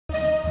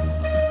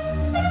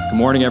Good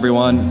morning,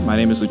 everyone. My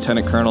name is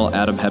Lieutenant Colonel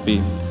Adam Heppy,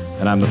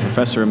 and I'm the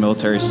Professor of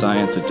Military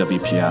Science at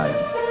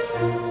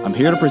WPI. I'm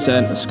here to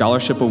present a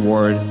scholarship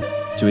award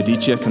to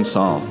Aditya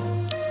Kansal,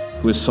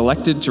 who was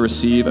selected to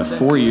receive a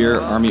 4-year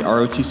Army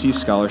ROTC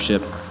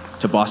scholarship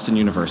to Boston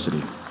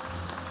University,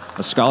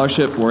 a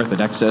scholarship worth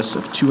in excess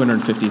of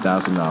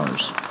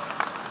 $250,000.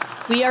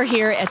 We are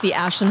here at the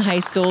Ashland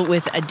High School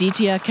with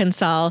Aditya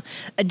Kansal.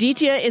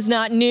 Aditya is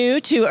not new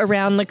to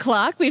Around the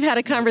Clock. We've had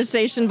a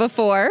conversation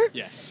before.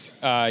 Yes.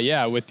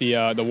 With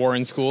the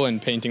Warren School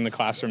and painting the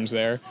classrooms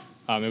there.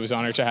 It was an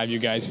honor to have you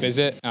guys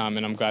visit,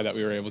 and I'm glad that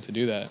we were able to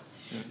do that.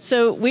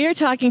 So we are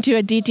talking to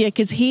Aditya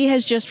because he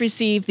has just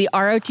received the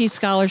ROT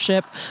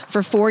scholarship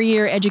for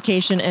 4-year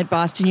education at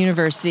Boston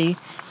University.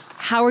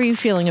 How are you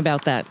feeling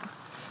about that?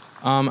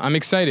 I'm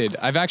excited.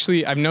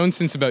 I've known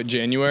since about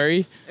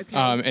January, okay.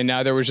 And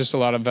now there was just a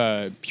lot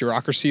of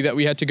bureaucracy that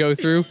we had to go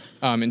through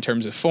in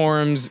terms of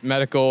forms,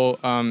 medical,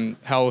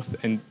 health,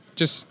 and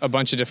just a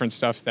bunch of different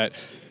stuff that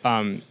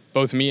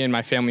both me and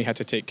my family had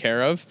to take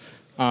care of.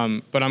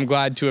 But I'm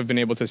glad to have been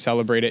able to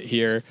celebrate it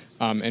here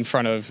in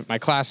front of my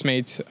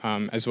classmates,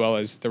 as well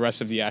as the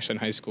rest of the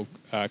Ashland High School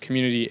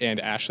community and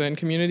Ashland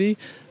community.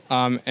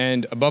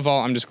 And above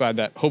all, I'm just glad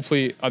that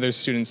hopefully other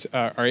students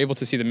are able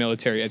to see the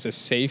military as a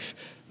safe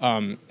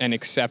and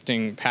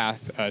accepting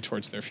path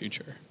towards their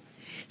future.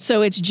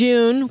 So it's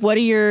June. What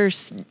are your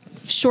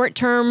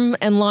short-term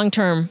and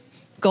long-term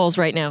goals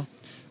right now?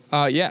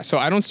 So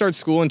I don't start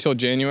school until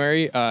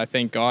January.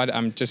 Thank God.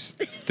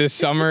 This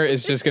summer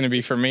is just going to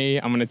be for me.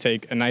 I'm going to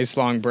take a nice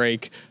long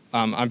break.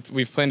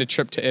 We've planned a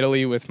trip to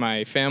Italy with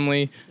my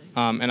family,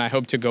 and I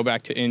hope to go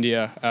back to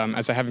India,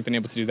 as I haven't been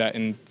able to do that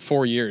in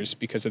 4 years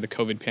because of the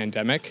COVID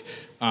pandemic,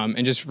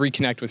 and just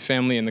reconnect with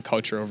family and the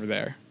culture over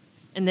there.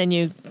 And then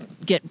you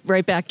get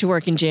right back to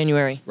work in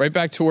January. Right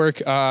back to work.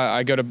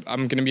 I'm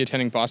going to be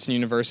attending Boston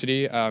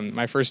University.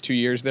 My first 2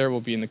 years there will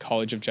be in the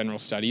College of General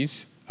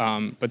Studies.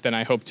 But then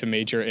I hope to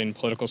major in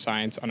political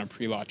science on a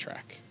pre-law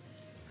track.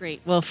 Great.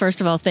 Well,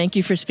 first of all, thank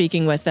you for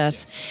speaking with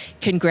us.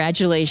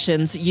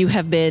 Congratulations. You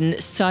have been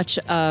such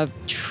a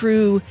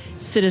true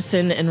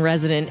citizen and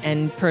resident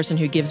and person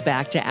who gives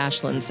back to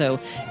Ashland. So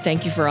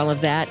thank you for all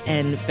of that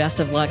and best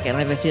of luck. And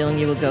I have a feeling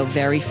you will go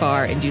very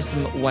far and do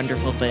some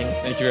wonderful things.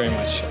 Thank you very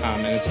much.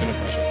 And it's been a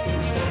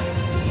pleasure.